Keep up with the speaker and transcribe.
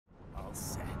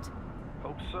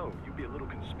so. You'd be a little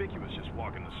conspicuous just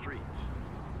walking the streets.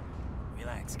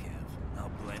 Relax, Kev.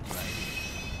 I'll blend right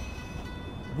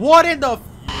in. What in the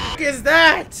f is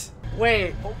that?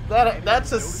 Wait,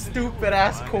 that's a stupid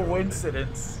ass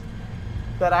coincidence.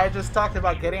 That I just talked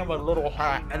about getting him a little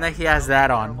hat, and then he has that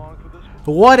on.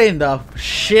 What in the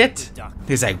shit?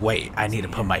 He's like, wait, I need to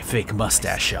put my fake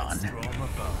mustache on.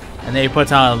 And then he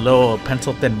puts on a little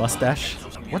pencil thin mustache.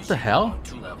 What the hell?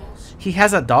 He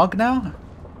has a dog now?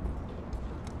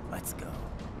 Let's go.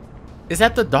 Is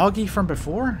that the doggy from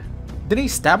before? Didn't he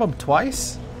stab him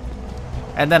twice?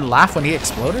 And then laugh when he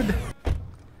exploded?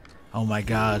 Oh my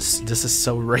gosh, this is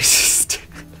so racist.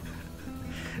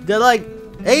 They're like,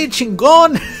 hey,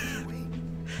 chingon!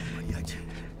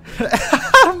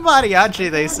 Mariachi,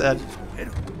 they said.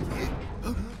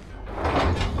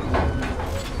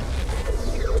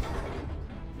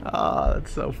 Oh,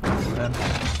 that's so funny, man.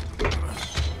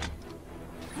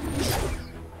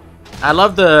 I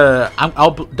love the.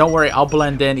 Don't worry, I'll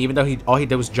blend in. Even though all he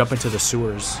did was jump into the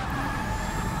sewers.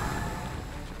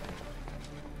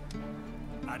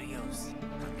 Adios,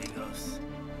 amigos.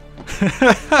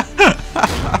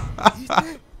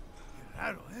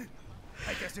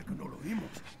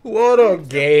 What a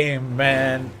game,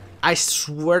 man. I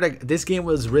swear to this game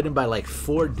was written by like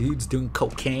 4 dudes doing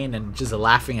cocaine and just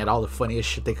laughing at all the funniest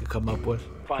shit they could come up with.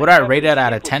 What do I rate it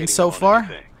out of 10 so far?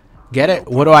 Get it?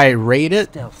 What do I rate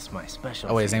it? Oh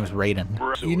wait, his name's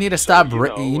Raiden. You need to stop.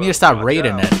 You need to stop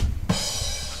rating it.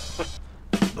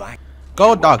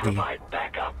 Go, doggy.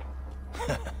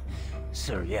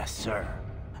 Sir, yes, sir.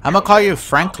 I'm gonna call you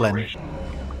Franklin.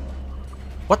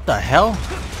 What the hell?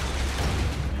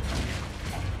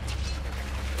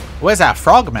 Where's that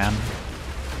frogman?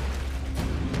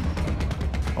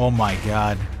 Oh my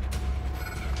god.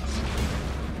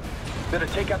 Better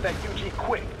take out that UG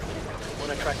quick.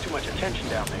 Won't attract too much attention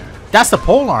down there. That's the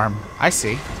pole arm. I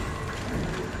see.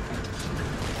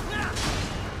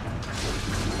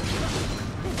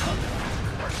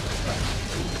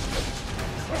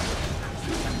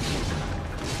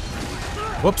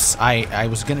 Whoops, I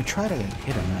was gonna try to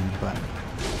hit him then, but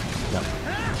no.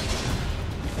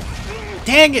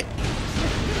 Dang it!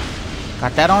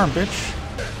 Got that arm, bitch.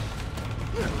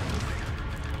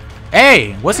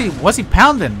 Hey, what's he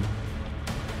pounding?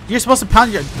 You're supposed to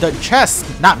pound the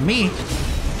chest, not me.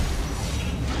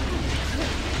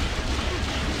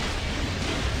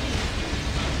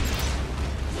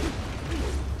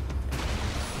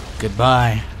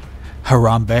 Goodbye,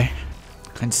 Harambe.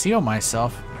 Conceal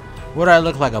myself. What do I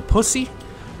look like, a pussy?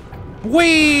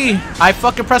 Whee! I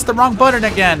fucking pressed the wrong button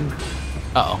again.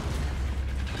 Uh-oh.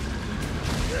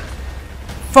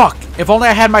 Fuck! If only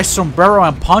I had my sombrero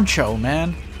and poncho,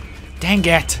 man. Dang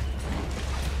it.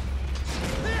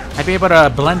 I'd be able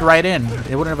to blend right in.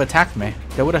 They wouldn't have attacked me.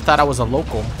 They would have thought I was a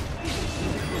local. I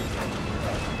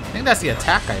think that's the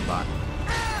attack I bought.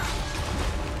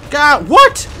 God,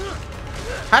 what?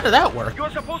 How did that work?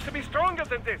 You're supposed to be stronger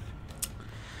than this.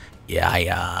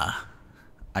 Yeah,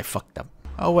 I fucked up.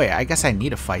 Oh wait, I guess I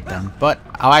need to fight them, but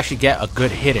I'll actually get a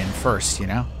good hit in first, you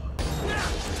know?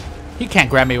 He can't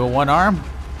grab me with one arm.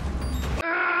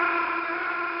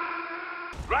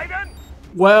 Raiden?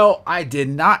 Well, I did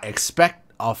not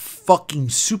expect a fucking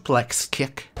suplex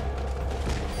kick.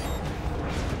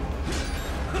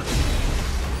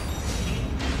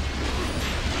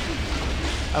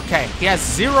 Okay, he has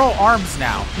 0 arms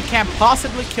now. He can't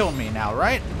possibly kill me now,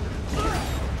 right?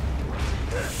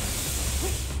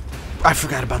 I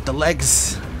forgot about the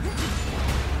legs.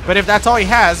 But if that's all he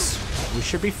has, we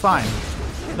should be fine.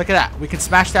 Look at that. We can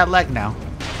smash that leg now.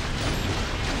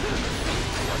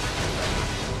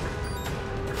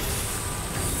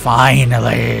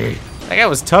 Finally. That guy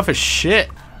was tough as shit.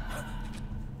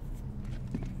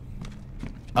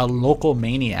 A local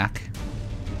maniac.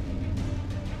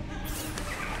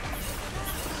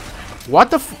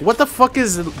 What the fuck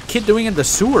is the kid doing in the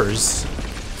sewers?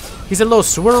 He's a little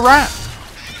sewer rat.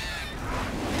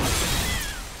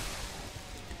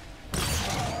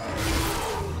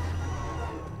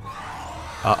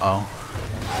 Uh-oh.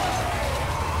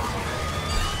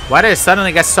 Why did it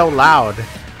suddenly get so loud?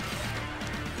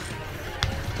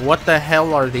 What the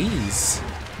hell are these?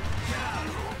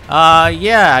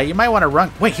 Yeah, you might want to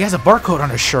run. Wait, he has a barcode on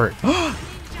his shirt.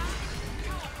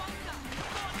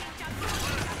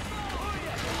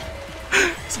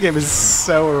 This game is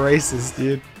so racist,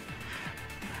 dude.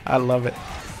 I love it.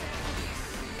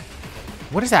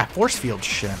 What is that force field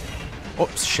shit?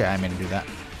 Oops, shit, I meant to do that.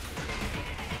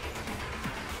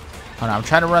 Hold on, I'm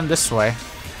trying to run this way.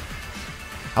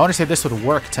 I want to see if this would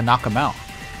work to knock him out.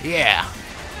 Yeah.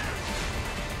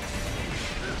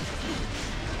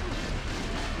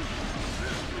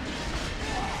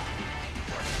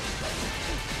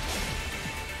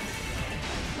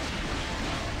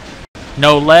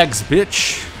 No legs,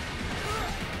 bitch.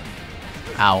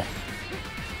 Ow.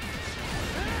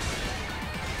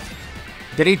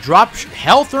 Did he drop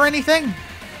health or anything?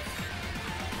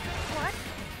 What?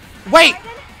 Wait!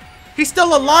 He's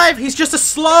still alive! He's just a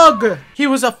slug! He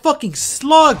was a fucking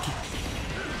slug!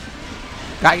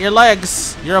 Got your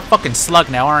legs. You're a fucking slug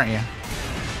now, aren't you?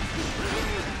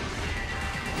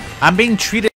 I'm being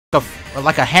treated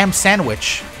like a ham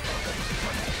sandwich.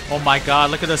 Oh my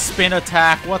god, look at the spin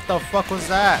attack. What the fuck was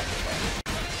that?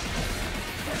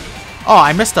 Oh,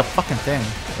 I missed the fucking thing.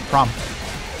 The prompt.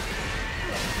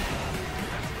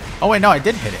 Oh wait, no, I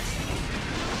did hit it.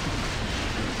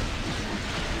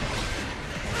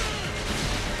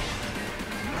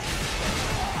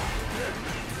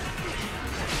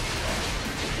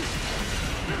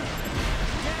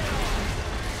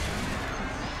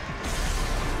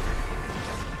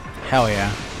 Hell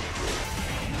yeah.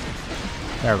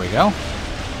 There we go.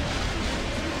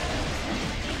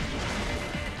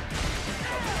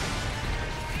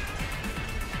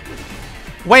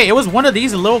 Wait, it was one of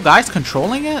these little guys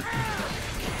controlling it?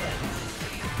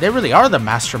 They really are the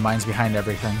masterminds behind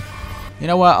everything. You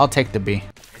know what? I'll take the B.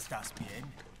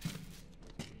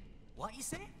 What you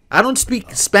say? I don't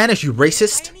speak Spanish, you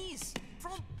racist. Chinese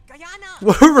from Guyana.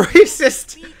 What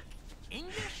racist?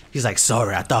 English? He's like,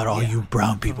 sorry, I thought all you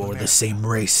brown people were the same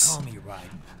race. Call me right.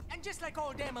 And just like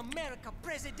all damn America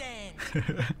president.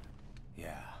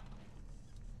 Yeah.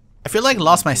 I feel like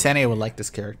Lost My Sanity would like this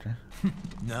character.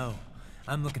 No,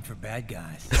 I'm looking for bad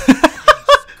guys.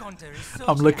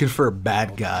 I'm looking for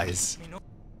bad guys.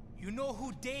 You know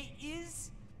who they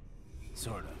is?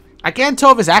 Sort of. I can't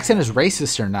tell if his accent is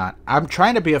racist or not. I'm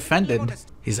trying to be offended.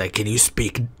 He's like, can you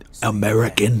speak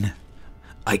American?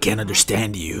 I can't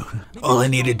understand you. All I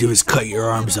need to do is cut your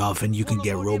arms off and you can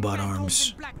get robot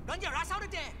arms.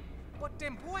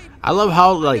 I love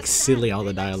how like silly all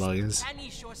the dialogue is.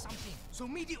 So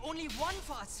me the only one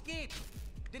for escape.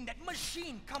 Then that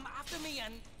machine come after me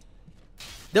and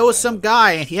There was some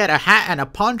guy and he had a hat and a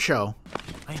poncho.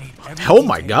 I need Oh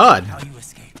my god. how you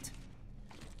escaped.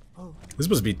 This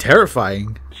must be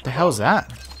terrifying. What the hell is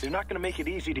that? They're not gonna make it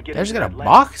easy to get. There's into got a that lab.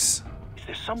 box? Is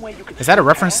there some way you can? Is that a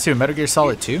reference to Metal Gear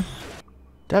Solid 2? Do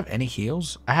I have any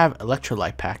heals? I have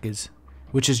electrolyte packets,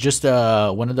 which is just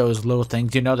one of those little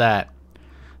things. You know that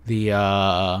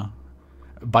the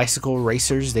bicycle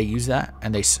racers, they use that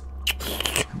and they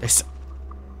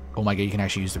oh my god, you can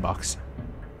actually use the box.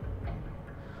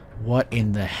 What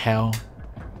in the hell?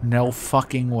 No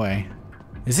fucking way.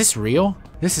 Is this real?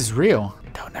 This is real.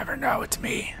 Don't ever know it's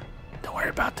me. Don't worry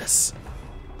about this.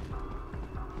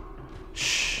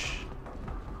 Shh.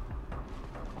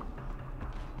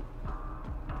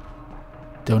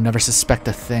 They'll never suspect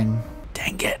a thing.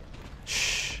 Dang it.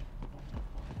 Shh.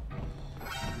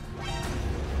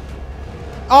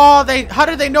 Oh, how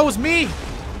did they know it was me?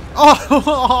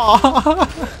 Oh.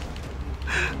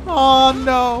 Oh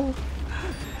no.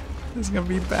 This is gonna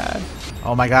be bad.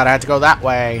 Oh my god, I had to go that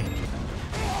way.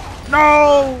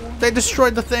 No! They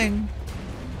destroyed the thing.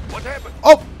 What happened?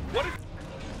 Oh! What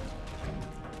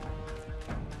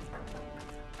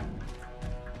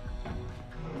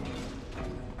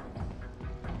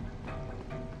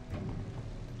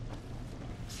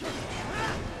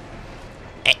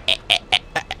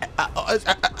is...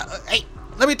 Hey,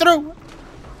 let me through.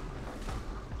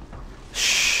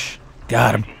 Shh.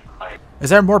 Got him. Is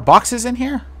there more boxes in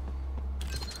here?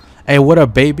 Hey, what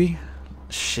up, baby?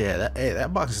 Shit, hey,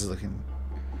 that box is looking...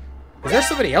 Is there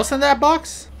somebody else in that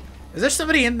box? Is there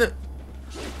somebody in the...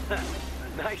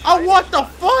 Nice. Oh, what the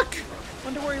fuck?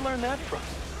 Wonder where you learned that from.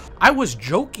 I was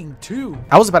joking, too.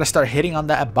 I was about to start hitting on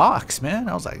that box, man.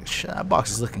 I was like, shit, that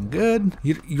box is looking good.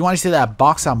 You want to see that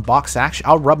box on box action?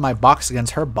 I'll rub my box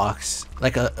against her box.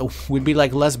 Like we'd be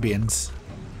like lesbians.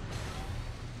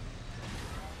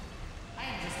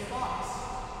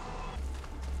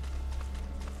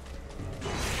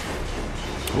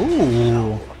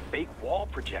 Ooh. Fake wall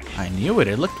projection. I knew it.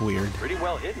 It looked weird. Pretty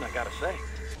well hidden, I gotta say.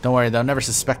 Don't worry, they'll never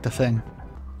suspect a thing.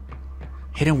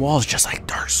 Hidden walls just like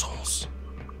Dark Souls.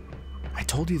 I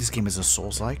told you this game is a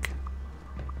Souls-like.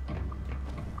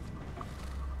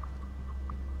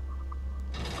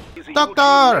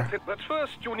 Doctor! But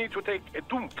first, you need to take a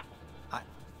dump.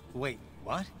 Wait,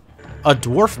 what? A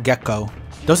dwarf gecko.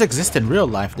 Those exist in real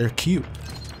life. They're cute.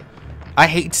 I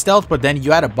hate stealth, but then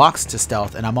you add a box to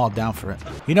stealth, and I'm all down for it.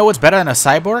 You know what's better than a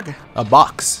cyborg? A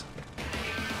box.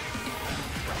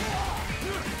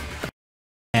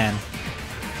 Man.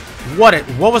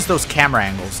 What was those camera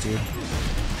angles, dude?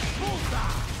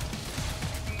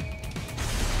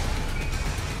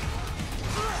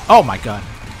 Oh my god.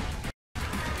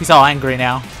 He's all angry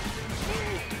now.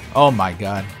 Oh my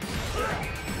god.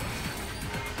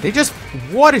 They just...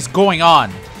 What is going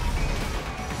on?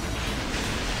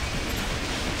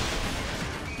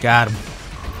 Got him.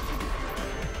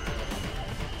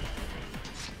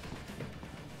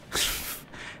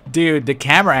 Dude, the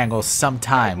camera angles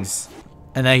sometimes.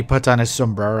 And then he puts on his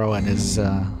sombrero and his,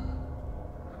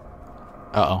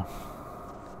 Uh-oh.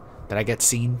 Did I get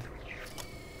seen?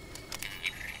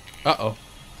 Uh-oh.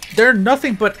 They're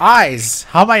nothing but eyes.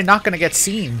 How am I not gonna get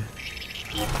seen?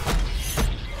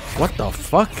 What the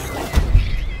fuck?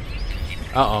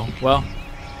 Uh-oh. Well,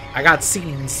 I got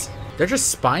scenes. They're just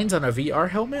spines on a VR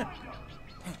helmet?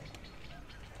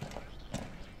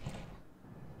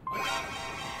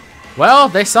 Well,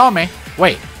 they saw me.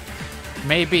 Wait.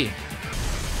 Maybe.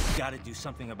 Gotta do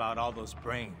something about all those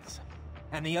brains.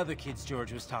 And the other kids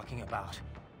George was talking about.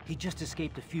 He just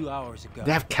escaped a few hours ago.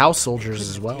 They have cow soldiers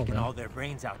as well, taken man. all their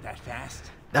brains out that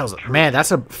fast. That was man,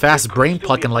 that's a fast brain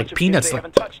plucking like peanuts. They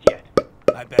haven't touched yet.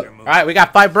 I better move. Alright, we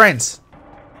got 5 brains.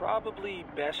 Probably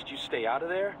best you stay out of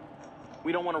there.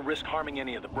 We don't want to risk harming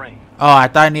any of the brain. Oh, I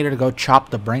thought I needed to go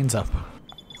chop the brains up.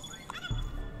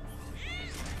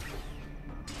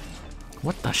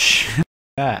 What the shit is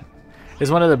that? It's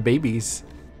one of the babies.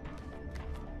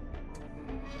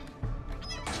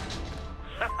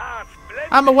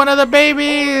 I'm one of the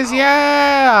babies,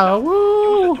 yeah!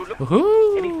 Woo!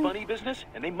 Woohoo! Any funny business,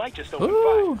 and they might just open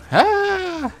Woo! fire.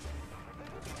 Ah!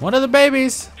 One of the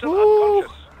babies. Still Woo!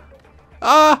 unconscious.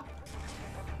 Ah!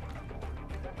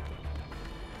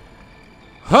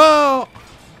 Ho!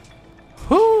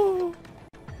 Woo!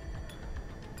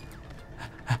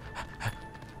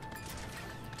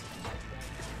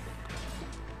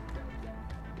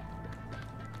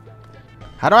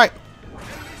 How do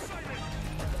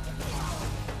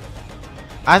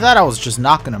I thought I was just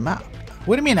knocking him out.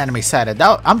 What do you mean enemy sighted?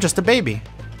 I'm just a baby.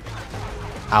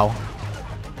 Ow.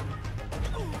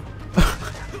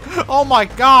 Oh my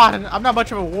god! I'm not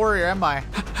much of a warrior, am I?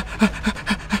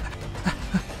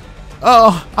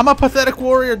 Oh, I'm a pathetic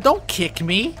warrior. Don't kick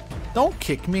me. Don't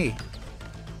kick me.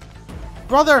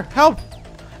 Brother, help!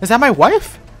 Is that my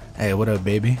wife? Hey, what up,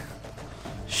 baby?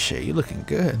 Shit, you looking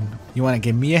good. You want to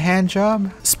give me a hand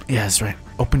job? Yeah, that's right.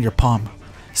 Open your palm.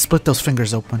 Split those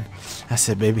fingers open. That's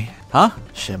it, baby. Huh?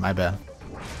 Shit, my bad.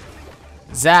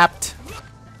 Zapped.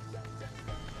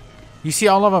 You see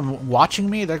all of them watching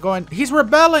me? They're going, he's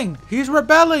rebelling! He's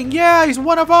rebelling! Yeah, he's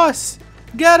one of us!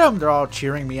 Get him! They're all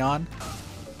cheering me on.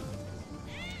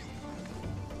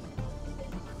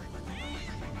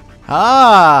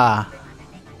 Ah!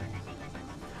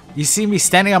 You see me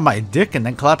standing on my dick and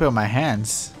then clapping with my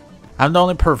hands. I'm the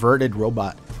only perverted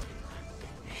robot.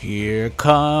 Here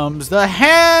comes the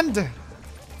hand!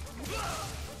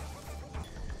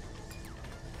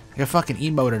 You're fucking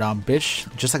emoted on,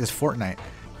 bitch. Just like it's Fortnite.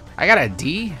 I got a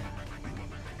D?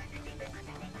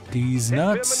 These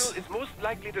nuts. Is most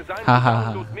likely designed to Ha ha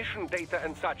ha. download mission data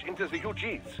and such into the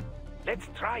UGs. Let's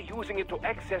try using it to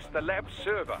access the lab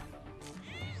server.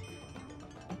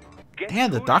 Get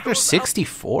Damn, the who doctor's shows up.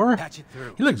 64? Patch it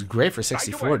through. He looks great for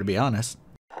 64, to be honest.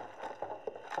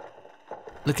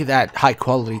 Look at that high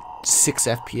quality 6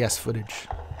 FPS footage.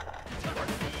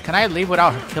 Can I leave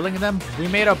without killing them? We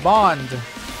made a bond.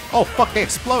 Oh fuck, they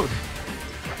explode.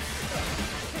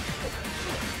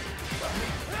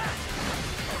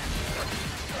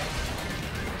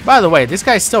 By the way, this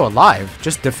guy's still alive,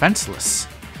 just defenseless.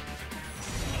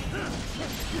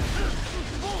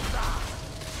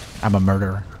 I'm a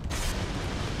murderer.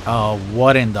 Oh,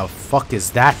 what in the fuck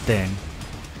is that thing?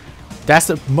 That's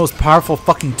the most powerful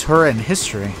fucking turret in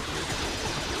history.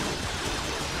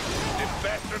 This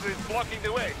bastard is blocking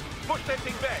the way. Push that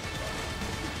thing back.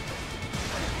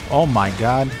 Oh my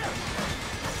god.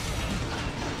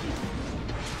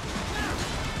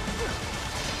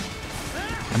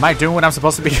 Am I doing what I'm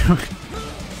supposed to be doing?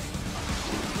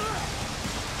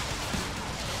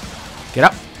 Get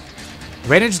up.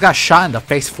 Raiden just got shot in the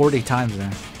face 40 times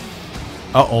there.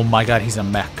 Oh my god, he's a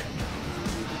mech.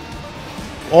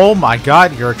 Oh my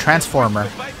god, you're a transformer.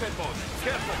 Biped mode.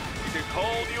 Careful. It is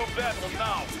whole new battle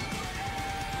now.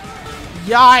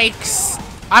 Yikes!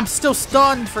 I'm still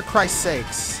stunned, for Christ's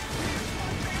sakes.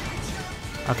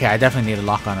 Okay, I definitely need to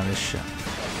lock onto this shit.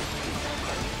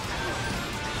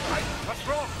 What's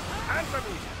wrong? Answer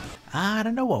me. I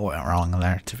don't know what went wrong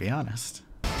there, to be honest.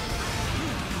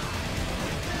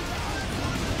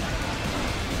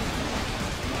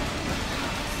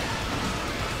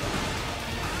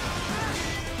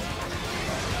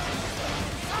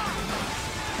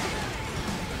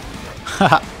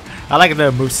 I like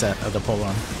the moveset of the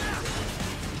pole-arm.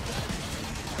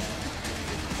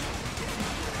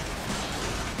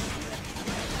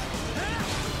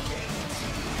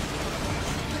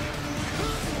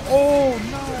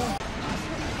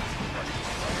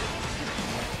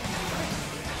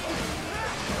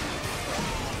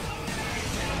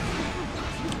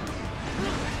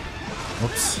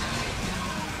 Whoops.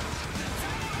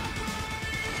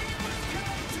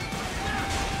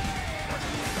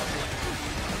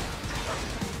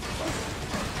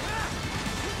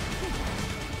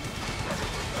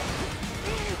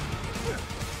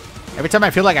 Every time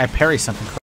I feel like I parry something,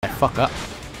 I fuck up.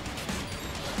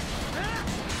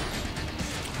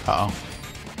 Uh-oh.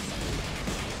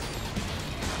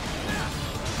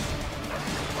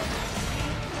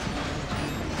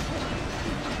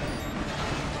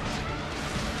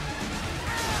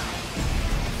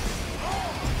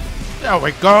 There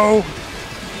we go.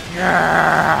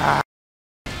 Yeah.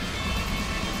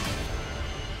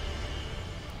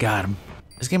 Got him.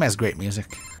 This game has great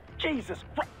music. Jesus,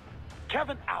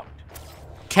 Kevin out.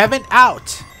 Kevin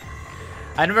out.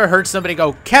 I never heard somebody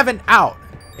go Kevin out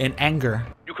in anger.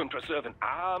 You can preserve an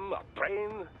arm, a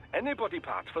brain, any body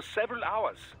part for several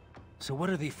hours. So what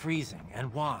are they freezing,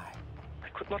 and why? I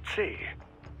could not say.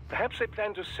 Perhaps they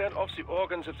plan to sell off the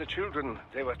organs of the children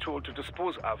they were told to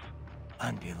dispose of.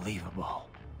 Unbelievable.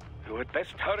 You had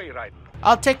best hurry, Raiden.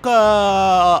 I'll take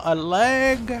a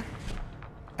leg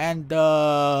and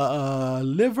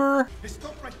liver. Hey,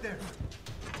 stop right there.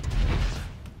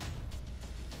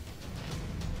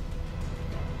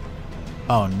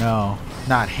 Oh no,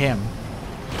 not him.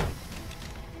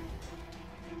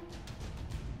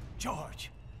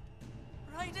 George.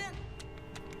 Raiden.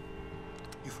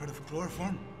 You've heard of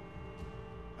chloroform?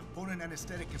 A potent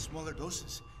anesthetic in smaller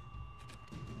doses.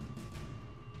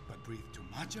 But breathe too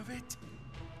much of it.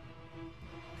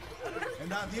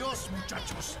 And adios,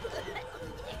 muchachos.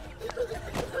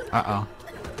 Uh-oh.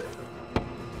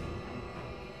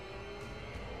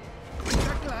 Bring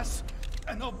that glass,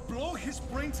 and I'll blow his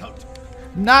brains out.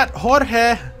 Not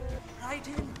Jorge.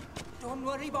 Raiden, don't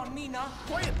worry about me now.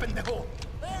 Quiet, pendejo.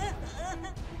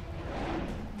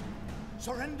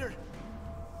 Surrender.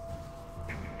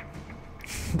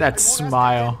 That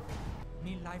smile.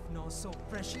 Me life now so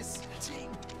precious.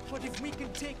 What if we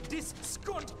can take this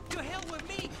skunt to hell with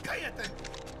me? Cállate.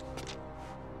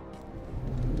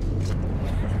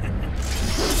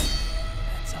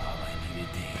 That's all I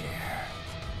needed to hear.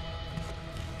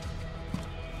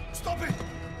 Stop it!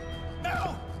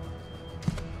 Now!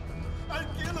 I'll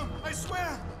kill him, I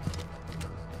swear!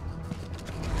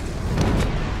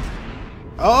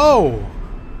 Oh.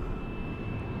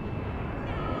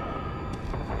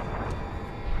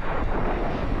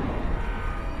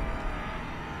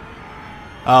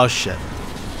 Oh shit.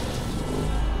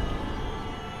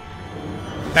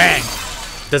 Bang!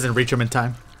 Doesn't reach him in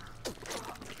time.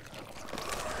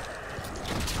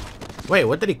 Wait,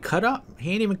 what did he cut up?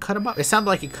 He ain't even cut him up. It sounded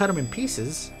like he cut him in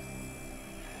pieces.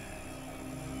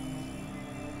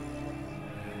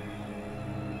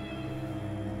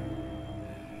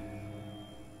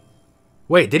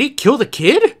 Wait, did he kill the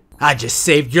kid? I just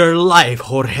saved your life,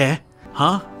 Jorge.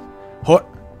 Huh?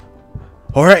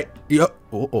 Jorge? Yo.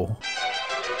 Uh-oh.